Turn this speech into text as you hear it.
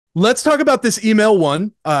Let's talk about this email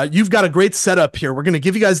one. You've got a great setup here. We're going to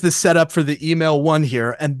give you guys this setup for the email one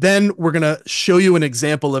here, and then we're going to show you an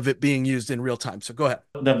example of it being used in real time. So go ahead.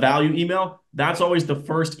 The value email, that's always the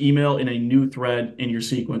first email in a new thread in your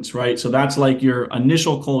sequence, right? So that's like your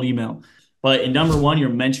initial cold email. But in number one, you're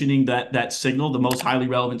mentioning that signal, the most highly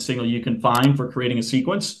relevant signal you can find for creating a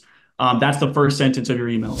sequence. That's the first sentence of your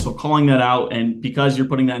email. So calling that out, and because you're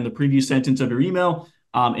putting that in the previous sentence of your email,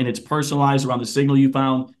 and it's personalized around the signal you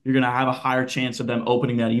found, you're going to have a higher chance of them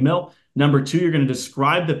opening that email. Number two, you're going to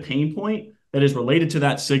describe the pain point that is related to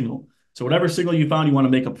that signal. So whatever signal you found, you want to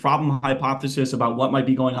make a problem hypothesis about what might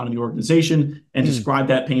be going on in the organization and Mm. describe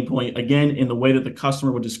that pain point again in the way that the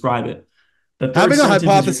customer would describe it. The third Having a sentence is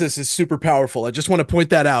your, hypothesis is super powerful. I just want to point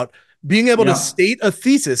that out. Being able to yeah, state a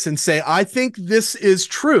thesis and say, I think this is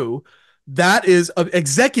true, that is,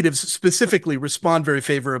 executives specifically respond very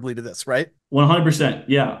favorably to this, right? 100%.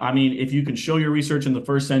 Yeah. I mean, if you can show your research in the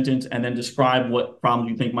first sentence and then describe what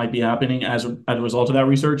problems you think might be happening as a result of that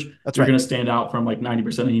research, That's you're right. going to stand out from like 90%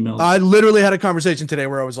 of emails. I literally had a conversation today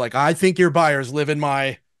where I was like, I think your buyers live in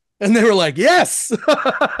my, and they were like, yes.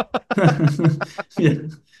 Yeah.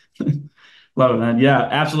 Love it, man. Yeah,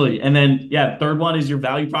 absolutely. And then, yeah, third one is your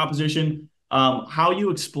value proposition. How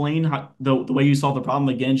you explain the way you solve the problem,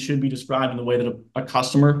 again, should be described in the way that a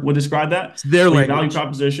customer would describe that. It's their But your value language.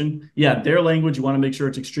 proposition, yeah, their language, you want to make sure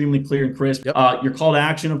it's extremely clear and crisp. Yep. Your call to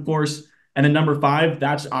action, of course. And then number five,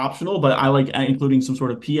 that's optional, but I like including some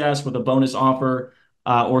sort of PS with a bonus offer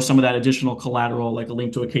or some of that additional collateral, like a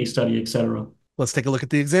link to a case study, et cetera. Let's take a look at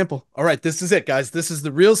the example. All right, this is it, guys. This is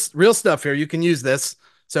the real stuff here. You can use this.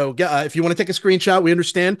 So if you want to take a screenshot, we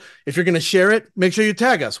understand. If you're going to share it, make sure you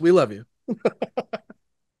tag us. We love you.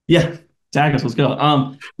 Yeah, tag us. Let's go.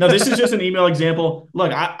 No, this is just an email example.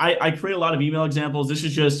 Look, I create a lot of email examples. This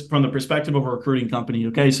is just from the perspective of a recruiting company.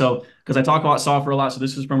 Okay, so because I talk about software a lot, so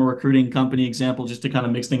this is from a recruiting company example, just to kind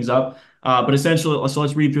of mix things up. But essentially, so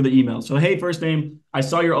let's read through the email. So, hey, first name, I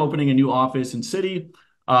saw you're opening a new office in city.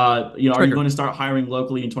 Are you Trigger. going to start hiring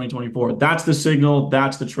locally in 2024? That's the signal.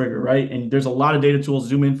 That's the trigger, right? And there's a lot of data tools.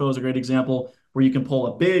 Zoom Info is a great example where you can pull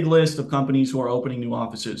a big list of companies who are opening new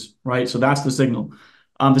offices, right? So that's the signal.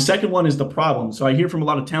 The second one is the problem. So I hear from a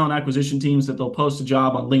lot of talent acquisition teams that they'll post a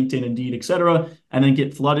job on LinkedIn, Indeed, et cetera, and then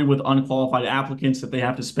get flooded with unqualified applicants that they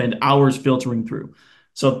have to spend hours filtering through.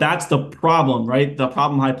 So that's the problem, right? The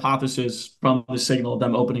problem hypothesis from the signal of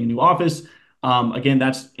them opening a new office. Again,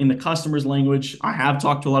 that's in the customer's language. I have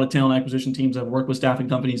talked to a lot of talent acquisition teams. I've worked with staffing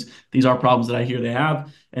companies. These are problems that I hear they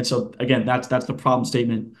have. And so again, that's the problem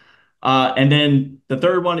statement. And then the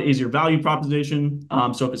third one is your value proposition.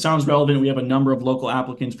 So if it sounds relevant, we have a number of local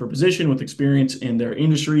applicants for position with experience in their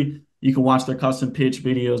industry. You can watch their custom pitch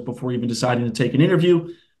videos before even deciding to take an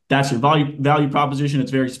interview. That's your value proposition.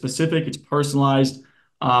 It's very specific. It's personalized.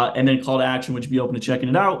 And then call to action, which be open to checking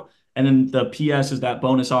it out. And then the PS is that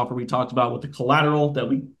bonus offer we talked about with the collateral that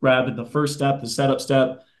we grab in the first step, the setup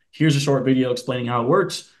step. Here's a short video explaining how it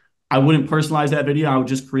works. I wouldn't personalize that video. I would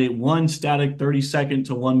just create one static 30-second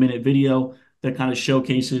to 1 minute video that kind of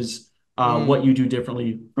showcases what you do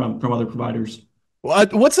differently from other providers.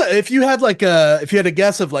 What's if you had if you had a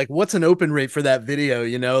guess of like what's an open rate for that video?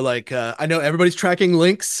 I know everybody's tracking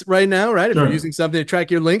links right now, right? If you're Sure. using something to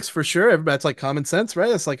track your links, for sure, that's like common sense, right?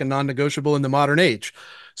 That's like a non-negotiable in the modern age.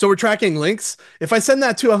 So we're tracking links. If I send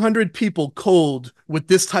that to 100 people cold with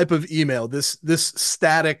this type of email, this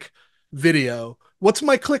static video, what's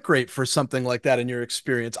my click rate for something like that in your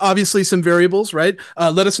experience? Obviously, some variables, right?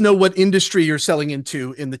 Let us know what industry you're selling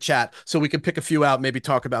into in the chat so we can pick a few out, maybe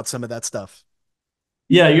talk about some of that stuff.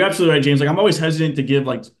 Yeah, you're absolutely right, James. Like I'm always hesitant to give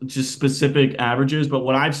like just specific averages, but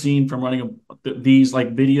what I've seen from running these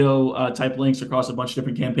like video type links across a bunch of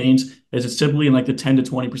different campaigns is it's typically in like the 10 to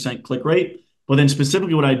 20% click rate. But then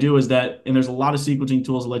specifically what I do is that, and there's a lot of sequencing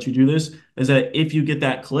tools that let you do this, is that if you get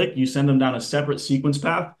that click, you send them down a separate sequence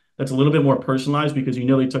path that's a little bit more personalized because you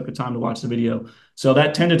know they took the time to watch the video. So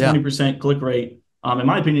that 10 to Yeah. 20% click rate, in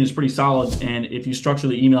my opinion, is pretty solid. And if you structure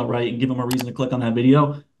the email right and give them a reason to click on that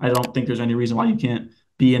video, I don't think there's any reason why you can't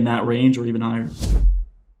be in that range or even higher.